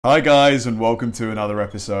Hi guys, and welcome to another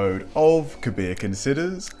episode of Kabir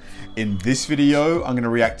Considers. In this video, I'm going to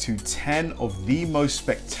react to 10 of the most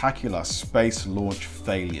spectacular space launch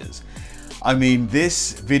failures. I mean,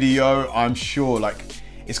 this video, I'm sure,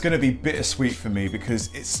 it's going to be bittersweet for me because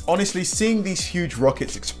it's honestly seeing these huge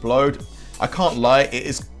rockets explode. I can't lie, it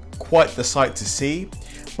is quite the sight to see.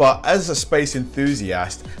 But as a space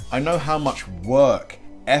enthusiast, I know how much work,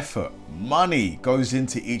 effort, money goes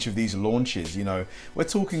into each of these launches. You know, we're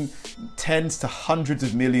talking tens to hundreds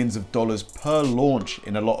of millions of dollars per launch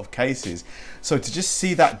in a lot of cases. So to just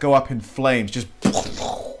see that go up in flames, just,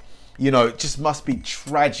 you know, it just must be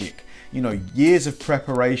tragic. You know, years of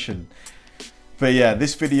preparation. But yeah,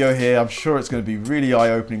 this video here, I'm sure it's going to be really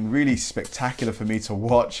eye-opening, really spectacular for me to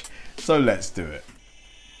watch. So let's do it.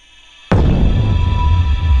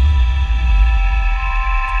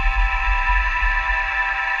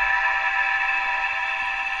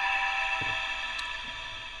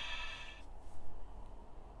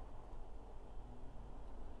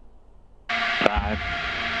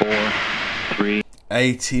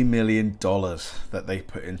 $80 million that they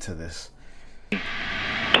put into this. 2,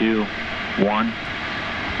 1.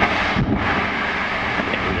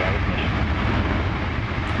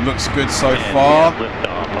 Looks good so far.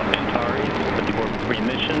 Liftoff of Antares, the orbit 3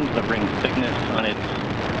 mission, delivering Cygnus on its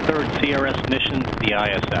third CRS mission to the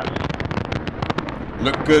ISS.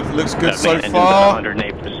 Looks good so Engine's far. at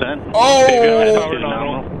 108%.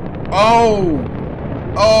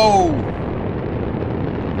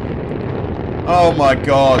 Oh my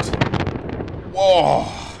god. Whoa.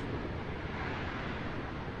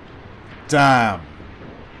 Damn.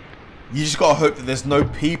 You just gotta hope that there's no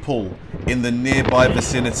people in the nearby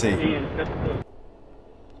vicinity.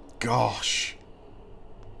 Gosh.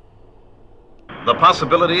 The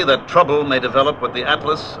possibility that trouble may develop with the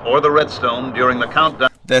Atlas or the Redstone during the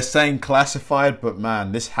countdown. They're saying classified, but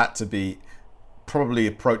man, this had to be probably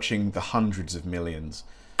approaching the hundreds of millions.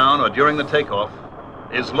 Or during the takeoff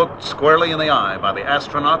is looked squarely in the eye by the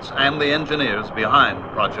astronauts and the engineers behind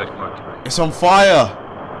Project Mercury. It's on fire!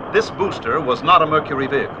 This booster was not a Mercury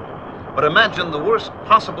vehicle, but imagine the worst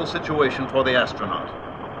possible situation for the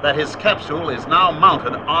astronaut, that his capsule is now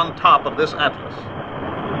mounted on top of this Atlas.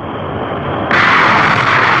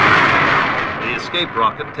 The escape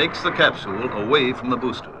rocket takes the capsule away from the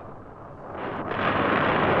booster.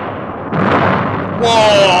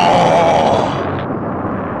 Whoa!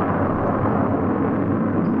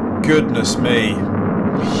 Goodness me.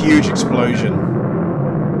 Huge explosion.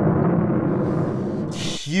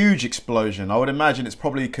 Huge explosion. I would imagine it's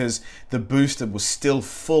probably because the booster was still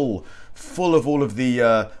full of all of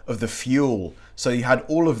the fuel. So you had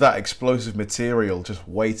all of that explosive material just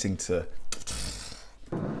waiting to...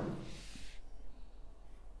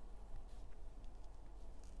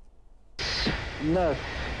 9,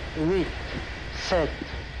 8, 7,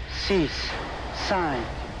 6, 5,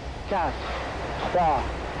 4, 3,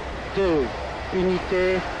 2,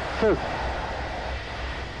 unité, feu.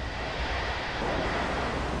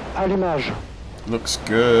 Allumage. Looks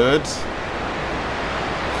good.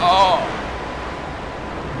 Oh.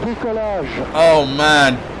 Décollage. Oh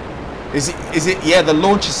man. Is it yeah, the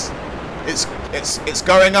launch is it's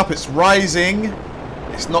going up, it's rising.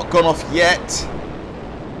 It's not gone off yet.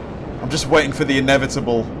 I'm just waiting for the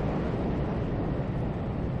inevitable.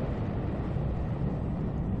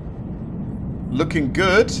 Looking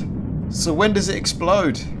good. So when does it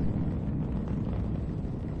explode?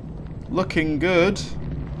 Looking good.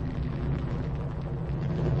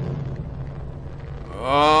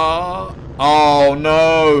 Oh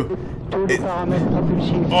no.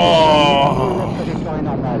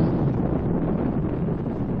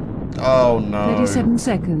 Oh no. 37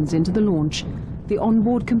 seconds into the launch, the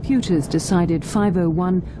onboard computers decided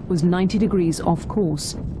 501 was 90 degrees off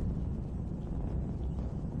course.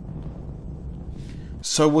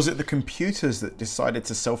 So was it the computers that decided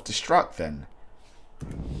to self-destruct then?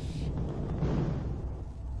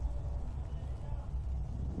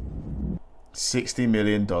 $60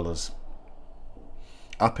 million.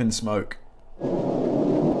 Up in smoke.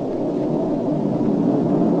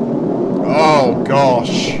 Oh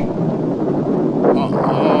gosh.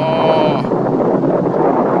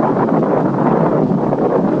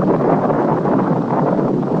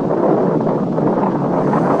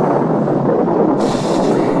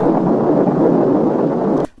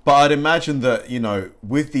 But I'd imagine that, you know,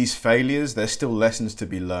 with these failures, there's still lessons to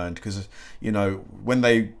be learned because, you know, when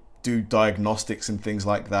they do diagnostics and things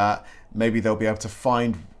like that, maybe they'll be able to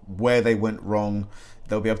find where they went wrong.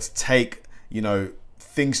 They'll be able to take, you know,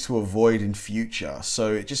 things to avoid in future.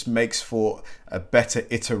 So it just makes for a better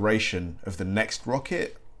iteration of the next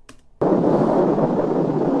rocket.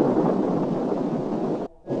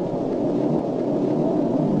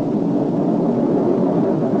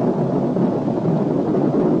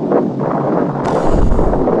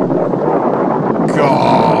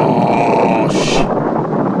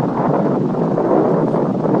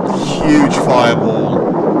 huge fireball.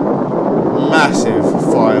 Massive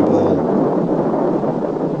fireball.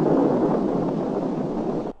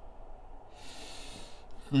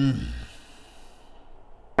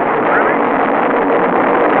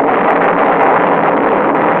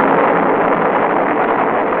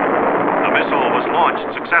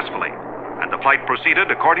 Successfully, and the flight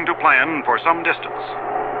proceeded according to plan for some distance.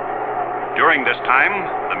 During this time,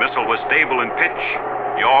 the missile was stable in pitch,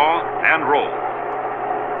 yaw, and roll.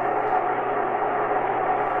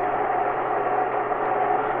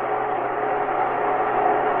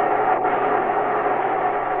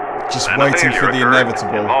 Just Then waiting for the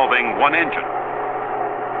inevitable. Involving one engine.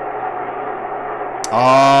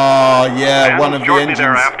 Ah, yeah, And one of the shortly engines.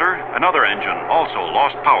 thereafter, another engine also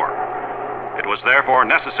lost power. It was therefore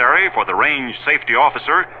necessary for the range safety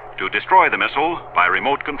officer to destroy the missile by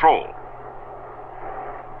remote control.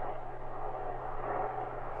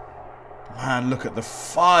 Man, look at the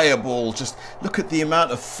fireball. Just look at the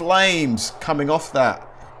amount of flames coming off that.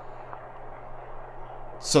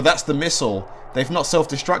 So that's the missile. They've not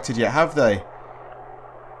self-destructed yet, have they?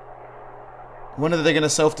 When are they going to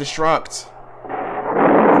self-destruct?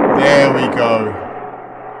 There we go.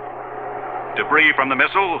 Debris from the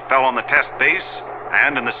missile fell on the test base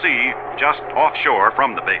and in the sea just offshore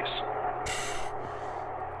from the base.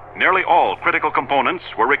 Nearly all critical components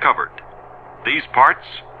were recovered. These parts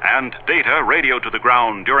and data radioed to the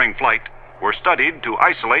ground during flight were studied to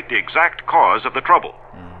isolate the exact cause of the trouble.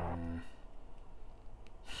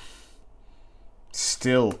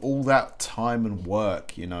 Still, all that time and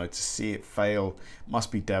work, you know, to see it fail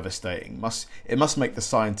must be devastating. It must make the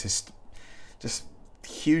scientist just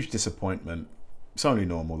huge disappointment. It's only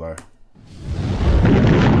normal though.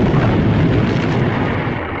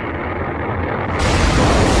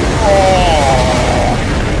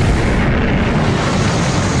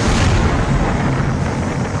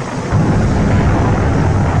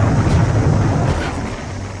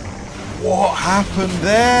 What happened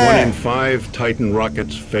there? 1 in 5 Titan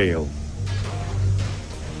rockets fail.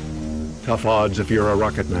 Tough odds if you're a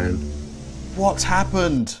rocket man. What's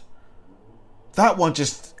happened? That one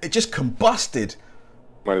just combusted.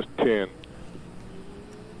 Minus 10,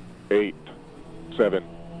 8, 7,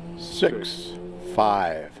 6,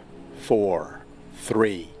 5, 4,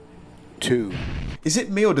 3, 2, Is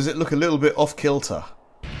it me or does it look a little bit off kilter?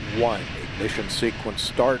 1. Ignition sequence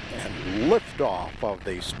start and liftoff of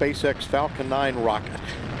the SpaceX Falcon 9 rocket,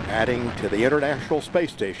 adding to the International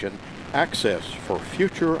Space Station access for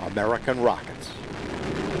future American rockets.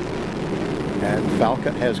 And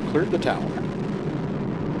Falcon has cleared the tower.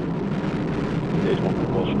 Stage 1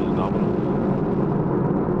 propulsion is nominal.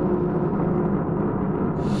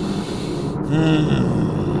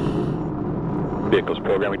 Vehicles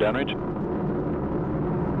programming downrange.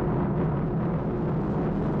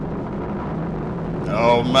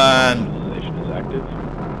 Oh man, Station is active.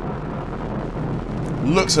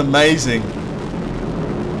 looks amazing.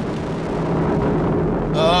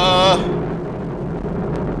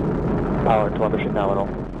 Power telemetry nominal.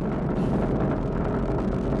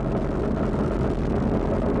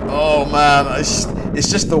 Oh man, it's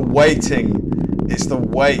just the waiting. It's the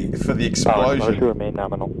wait for the Power telemetry explosion. remain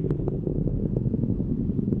nominal.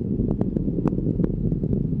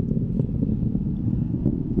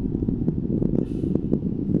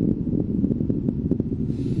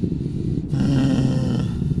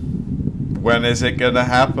 When is it gonna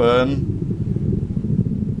happen?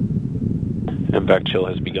 Impact chill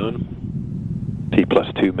has begun. T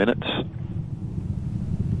plus 2 minutes.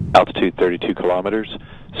 Altitude 32 kilometers.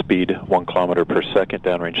 Speed 1 kilometer per second.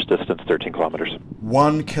 Downrange distance 13 kilometers.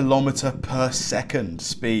 1 kilometer per second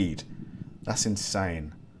speed. That's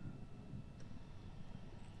insane.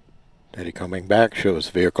 Data coming back shows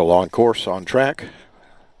vehicle on course, on track.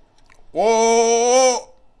 Whoa!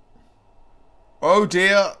 Oh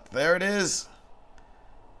dear, there it is.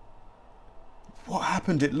 What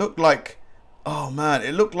happened? It looked like, oh man,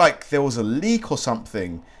 it looked like there was a leak or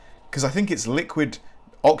something. Because I think it's liquid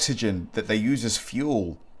oxygen that they use as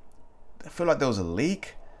fuel. I feel like there was a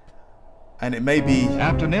leak. And it may be...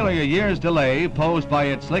 After nearly a year's delay posed by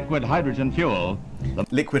its liquid hydrogen fuel, the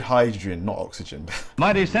liquid hydrogen, not oxygen.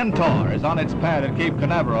 mighty Centaur is on its pad at Cape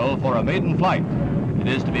Canaveral for a maiden flight. It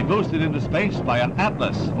is to be boosted into space by an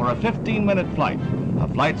Atlas for a 15-minute flight, a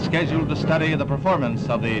flight scheduled to study the performance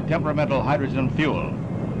of the temperamental hydrogen fuel.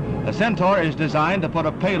 The Centaur is designed to put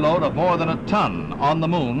a payload of more than a ton on the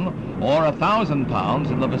Moon, or 1,000 pounds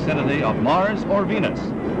in the vicinity of Mars or Venus.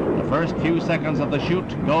 The first few seconds of the shoot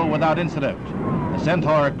go without incident. The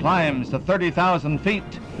Centaur climbs to 30,000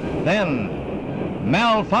 feet, then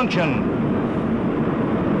malfunction.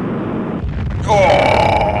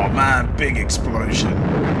 Oh! man, big explosion.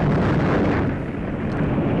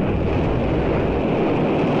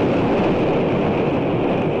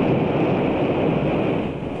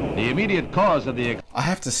 The immediate cause of the... I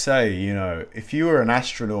have to say, you know, if you were an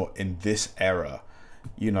astronaut in this era,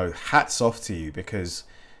 you know, hats off to you, because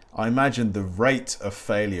I imagine the rate of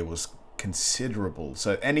failure was considerable.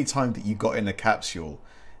 So any time that you got in a capsule,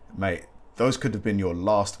 mate, those could have been your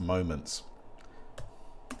last moments.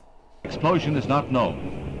 Explosion is not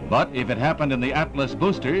known, but if it happened in the Atlas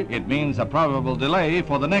booster, it means a probable delay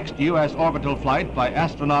for the next U.S. orbital flight by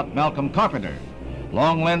astronaut Malcolm Carpenter.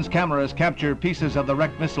 Long-lens cameras capture pieces of the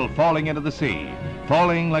wrecked missile falling into the sea,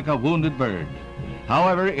 falling like a wounded bird.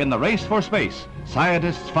 However, in the race for space,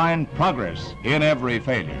 scientists find progress in every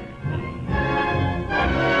failure.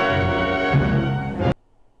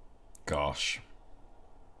 Gosh.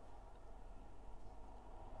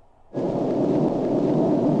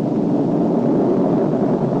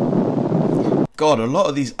 God, a lot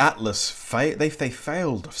of these Atlas, they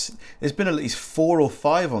failed. There's been at least 4 or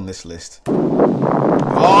 5 on this list.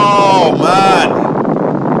 Oh, man.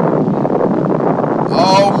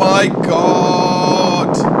 Oh, my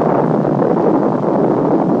God.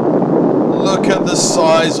 Look at the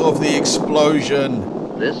size of the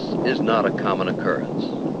explosion. This is not a common occurrence.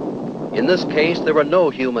 In this case, there were no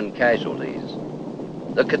human casualties.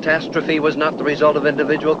 The catastrophe was not the result of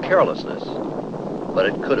individual carelessness, but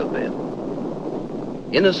it could have been.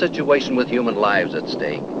 In a situation with human lives at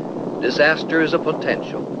stake, disaster is a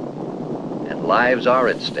potential, and lives are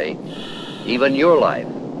at stake, even your life,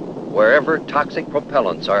 wherever toxic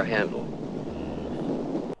propellants are handled.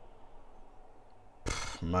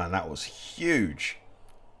 Man, that was huge.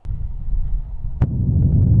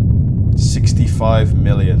 65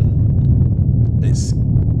 million. It's,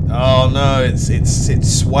 oh no, it's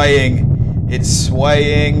swaying. It's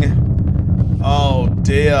swaying. Oh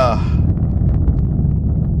dear.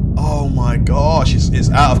 Oh my gosh, it's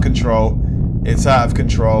out of control. It's out of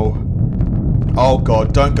control. Oh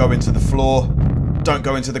God, don't go into the floor. Don't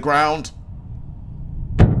go into the ground.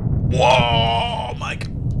 Whoa, my God.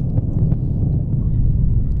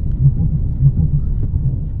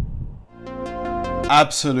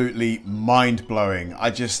 Absolutely mind-blowing.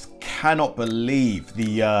 I just cannot believe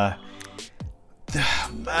the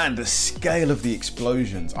scale of the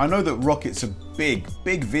explosions. I know that rockets are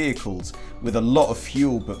big vehicles with a lot of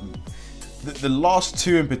fuel, but the last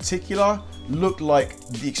 2 in particular looked like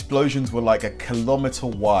the explosions were like a kilometer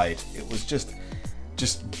wide. It was just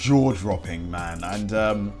jaw-dropping, man.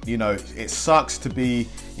 And you know, it sucks to be,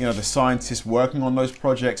 you know, the scientists working on those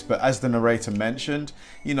projects, but as the narrator mentioned,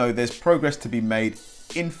 you know, there's progress to be made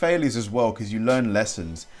in failures as well, because you learn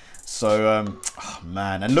lessons. So oh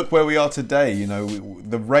man, and look where we are today. You know,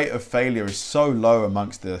 the rate of failure is so low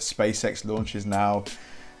amongst the SpaceX launches now,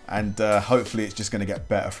 and hopefully it's just going to get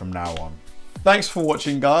better from now on. Thanks for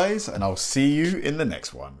watching, guys, and I'll see you in the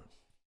next one.